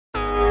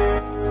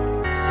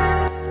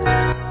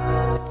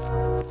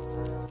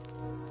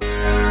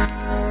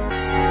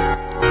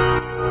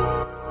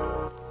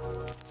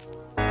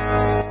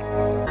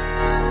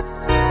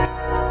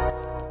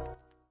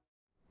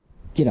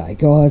G'day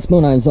guys, my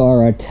name's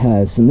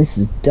Taz and this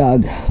is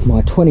Doug, my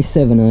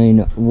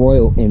 2017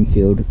 Royal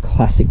Enfield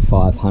Classic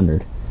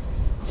 500.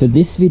 For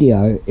this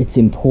video, it's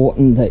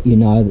important that you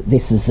know that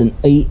this is an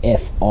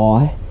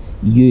EFI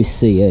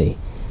UCE.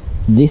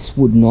 This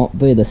would not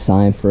be the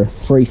same for a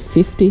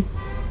 350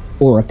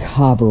 or a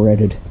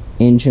carburetted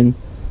engine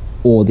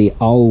or the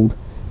old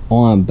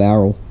iron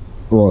barrel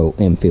Royal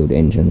Enfield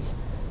engines.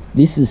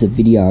 This is a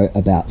video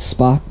about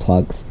spark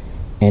plugs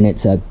and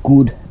it's a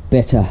good,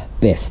 better,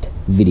 best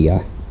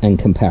video and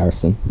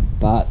comparison.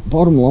 But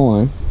bottom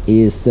line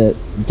is that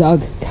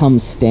Doug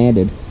comes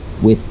standard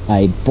with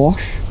a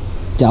Bosch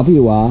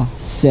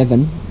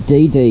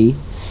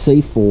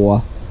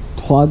WRZDDC4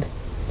 plug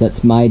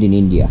that's made in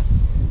India.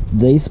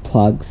 These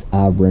plugs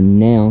are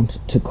renowned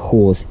to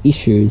cause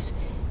issues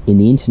in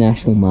the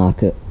international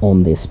market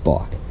on this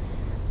bike.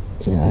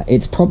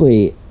 It's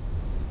probably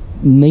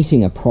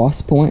meeting a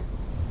price point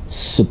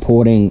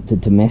supporting the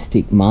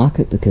domestic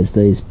market because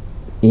these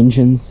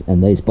engines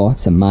and these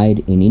bikes are made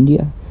in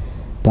India,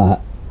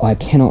 but I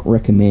cannot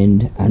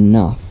recommend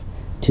enough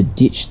to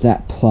ditch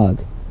that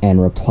plug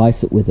and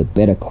replace it with a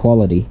better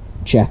quality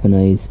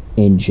Japanese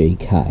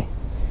NGK.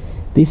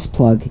 This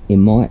plug,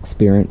 in my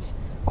experience,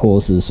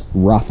 causes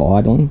rough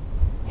idling,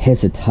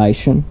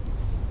 hesitation,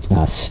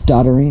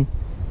 stuttering,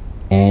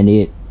 and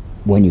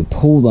when you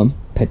pull them,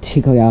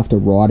 particularly after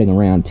riding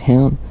around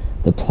town,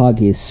 the plug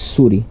is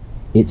sooty.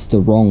 It's the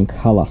wrong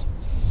colour.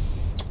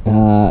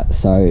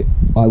 So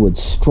I would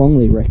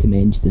strongly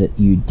recommend that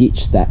you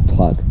ditch that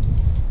plug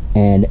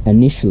and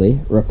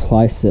initially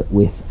replace it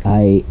with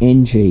a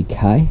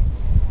NGK,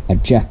 a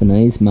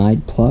Japanese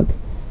made plug,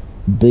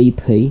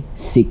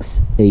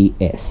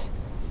 BP6ES.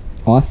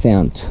 I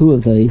found two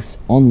of these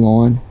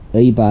online,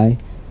 eBay,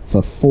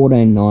 for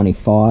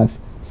 $14.95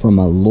 from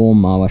a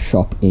lawnmower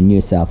shop in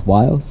New South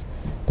Wales,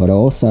 but I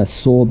also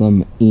saw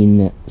them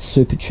in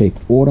Super Cheap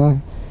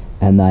Auto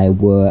and they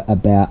were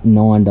about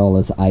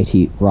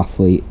 $9.80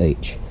 roughly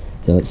each.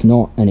 So it's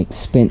not an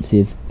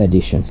expensive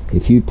addition.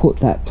 If you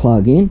put that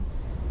plug in,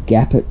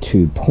 gap it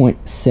to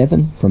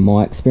 0.7 from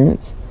my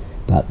experience,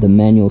 but the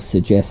manual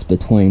suggests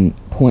between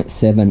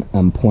 0.7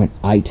 and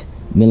 0.8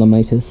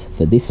 millimeters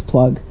for this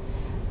plug.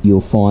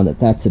 You'll find that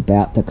that's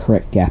about the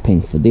correct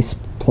gapping for this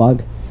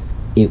plug.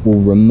 It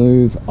will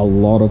remove a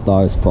lot of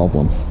those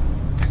problems.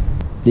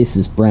 This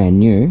is brand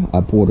new. I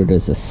bought it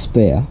as a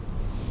spare,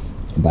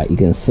 but you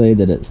can see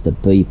that it's the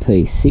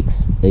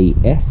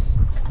BP6ES,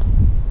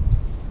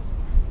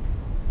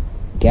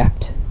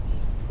 gapped,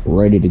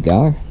 ready to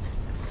go.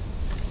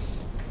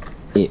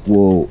 It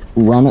will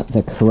run it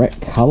the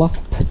correct colour,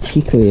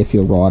 particularly if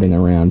you're riding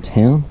around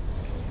town.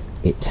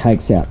 It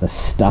takes out the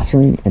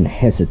stuttering and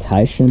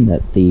hesitation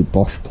that the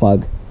Bosch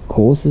plug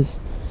causes.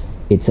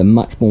 It's a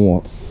much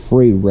more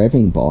free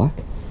revving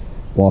bike.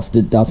 Whilst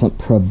it doesn't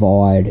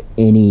provide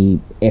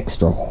any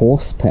extra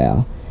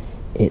horsepower,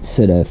 it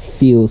sort of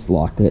feels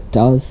like it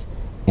does,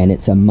 and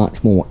it's a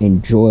much more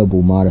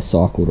enjoyable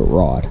motorcycle to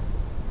ride.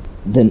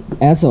 Then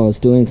as I was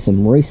doing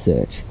some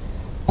research,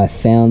 I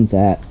found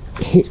that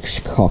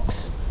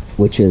Hitchcock's,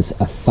 which is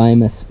a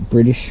famous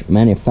British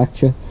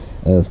manufacturer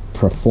of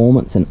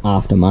performance and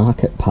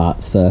aftermarket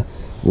parts for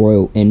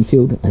Royal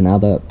Enfield and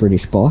other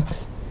British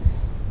bikes,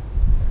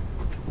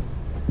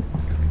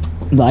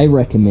 they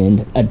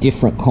recommend a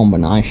different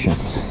combination.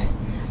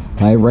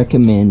 They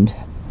recommend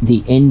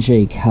the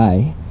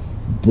NGK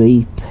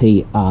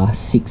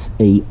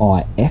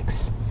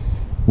BPR6EIX,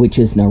 which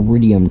is an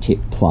iridium tip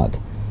plug.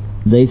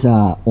 These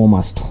are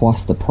almost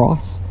twice the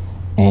price,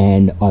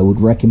 and I would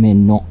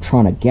recommend not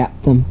trying to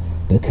gap them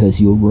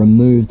because you'll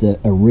remove the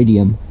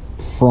iridium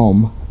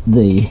from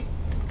the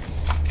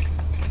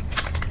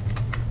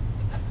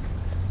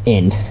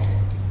end.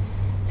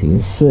 So you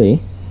can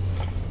see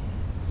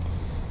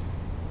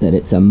that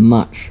it's a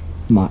much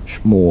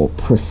more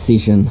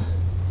precision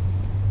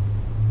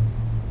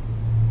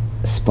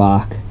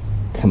spark,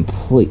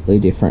 completely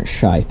different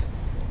shape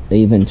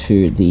even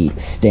to the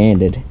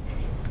standard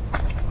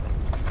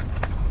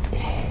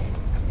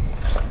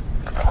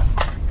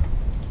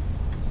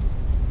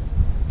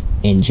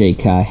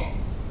NGK.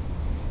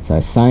 So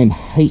same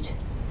heat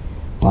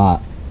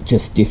but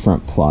just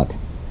different plug.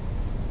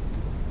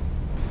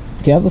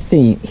 The other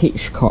thing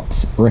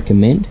Hitchcock's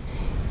recommend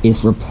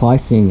is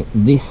replacing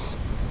this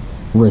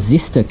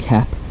resistor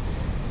cap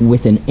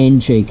with an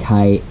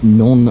NGK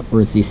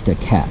non-resistor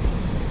cap.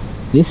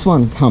 This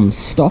one comes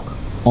stock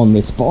on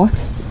this bike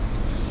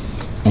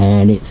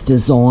and it's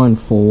designed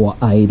for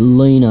a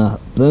leaner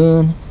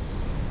burn.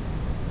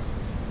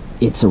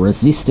 It's a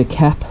resistor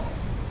cap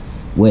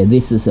where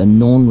this is a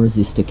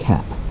non-resistor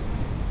cap.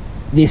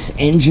 This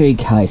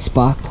NGK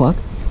spark plug,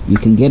 you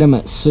can get them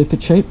at Super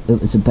Cheap.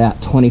 It was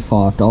about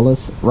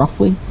 $25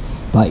 roughly,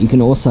 but you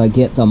can also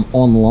get them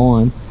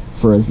online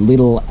for as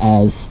little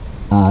as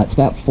it's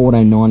about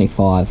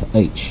 $14.95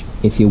 each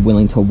if you're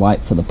willing to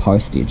wait for the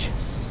postage.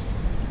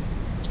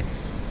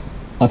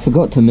 I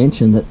forgot to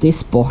mention that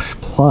this Bosch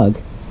plug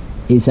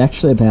is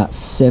actually about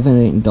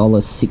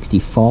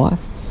 $17.65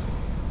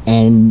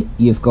 and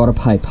you've got to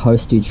pay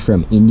postage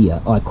from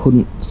India. I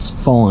couldn't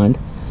find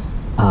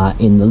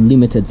in the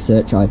limited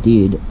search I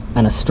did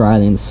an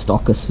Australian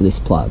stockist for this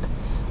plug.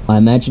 I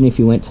imagine if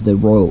you went to the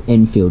Royal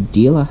Enfield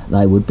dealer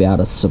they would be able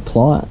to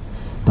supply it,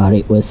 but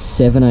it was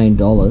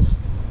 $17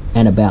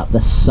 and about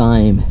the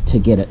same to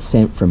get it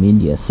sent from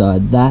India. So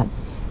that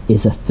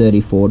is a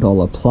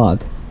 $34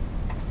 plug.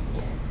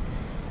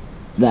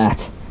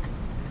 That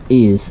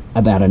is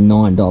about a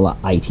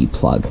 $9.80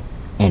 plug,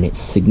 and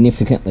it's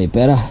significantly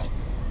better,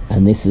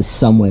 and this is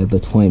somewhere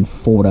between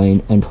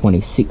 $14 and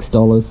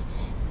 $26,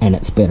 and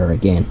it's better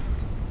again.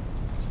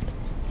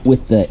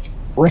 With the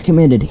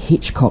recommended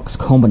Hitchcock's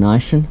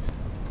combination,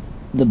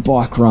 the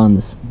bike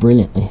runs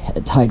brilliantly.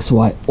 It takes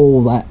away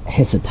all that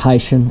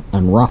hesitation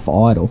and rough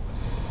idle.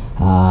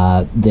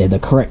 They're the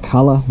correct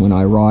colour when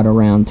I ride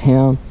around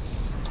town.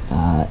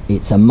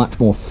 It's a much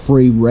more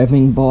free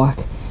revving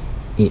bike.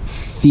 It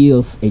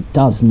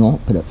does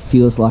not, but it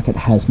feels like it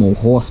has more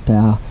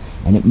horsepower,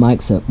 and it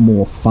makes it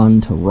more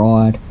fun to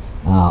ride.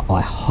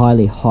 I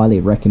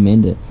highly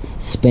recommend it,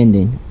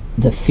 spending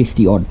the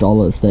 $50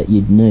 odd that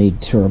you'd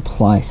need to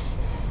replace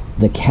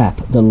the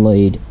cap, the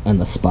lead and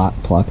the spark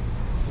plug.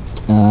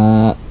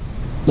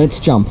 Let's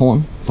jump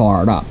on,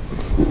 fire it up.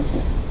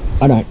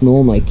 I don't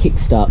normally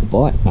kickstart the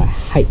bike, I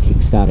hate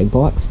kickstarting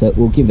bikes, but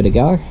we'll give it a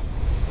go.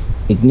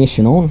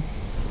 Ignition on,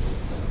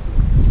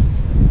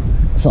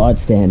 side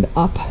stand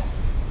up,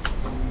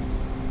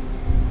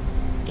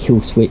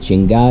 kill switch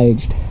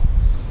engaged,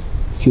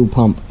 fuel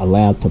pump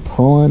allowed to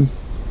prime,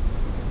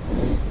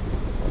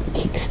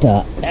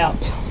 kickstart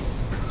out,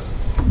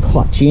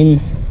 clutch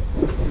in,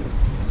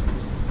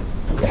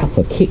 a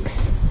couple of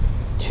kicks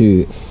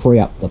to free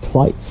up the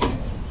plates,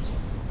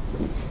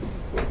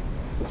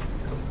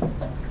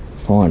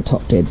 find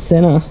top dead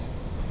center,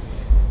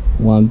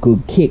 one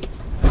good kick,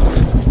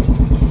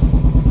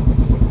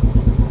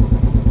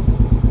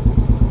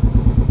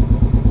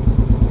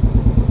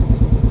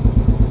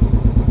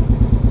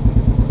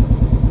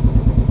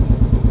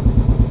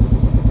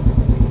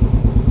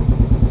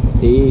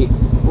 the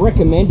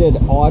recommended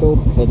idle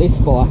for this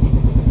bike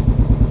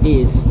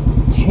is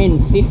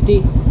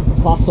 1050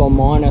 plus or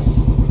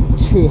minus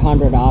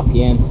 200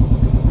 RPM.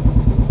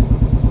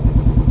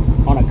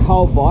 On a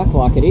cold bike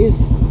like it is,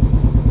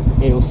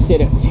 it'll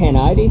sit at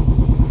 1080,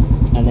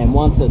 and then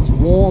once it's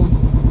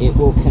warm it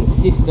will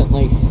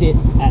consistently sit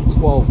at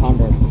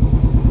 1200.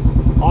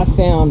 I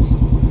found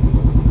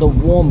the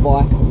warm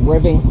bike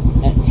revving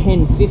at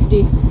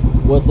 1050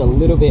 was a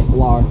little bit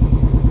low,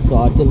 so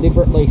I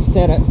deliberately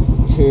set it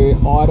to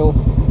idle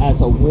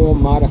as a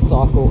warm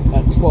motorcycle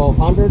at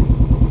 1200.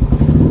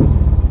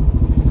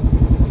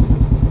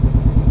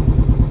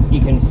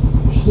 You can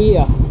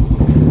hear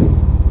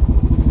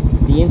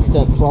the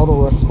instant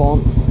throttle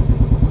response.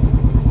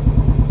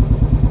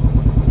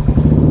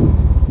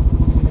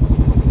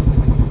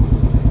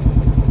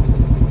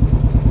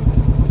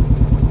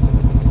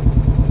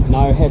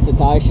 No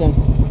hesitation,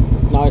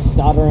 no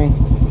stuttering,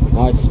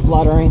 no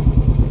spluttering.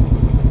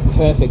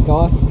 Perfect,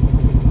 guys.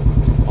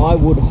 I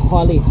would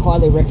highly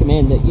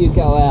recommend that you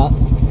go out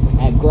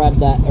and grab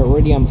that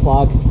Iridium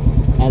plug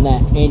and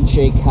that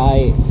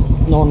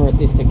NGK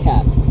non-resistor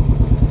cap.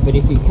 But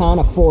if you can't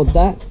afford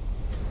that,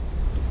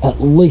 at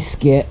least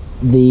get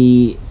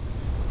the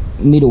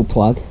middle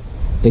plug,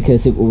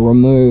 because it will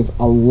remove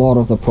a lot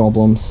of the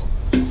problems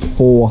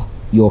for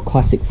your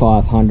Classic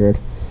 500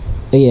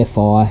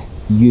 EFI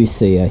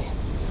UCE.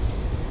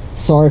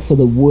 Sorry for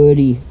the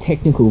wordy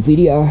technical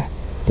video,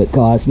 but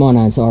guys, my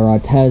name's REA.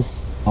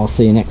 I'll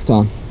see you next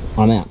time.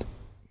 I'm out.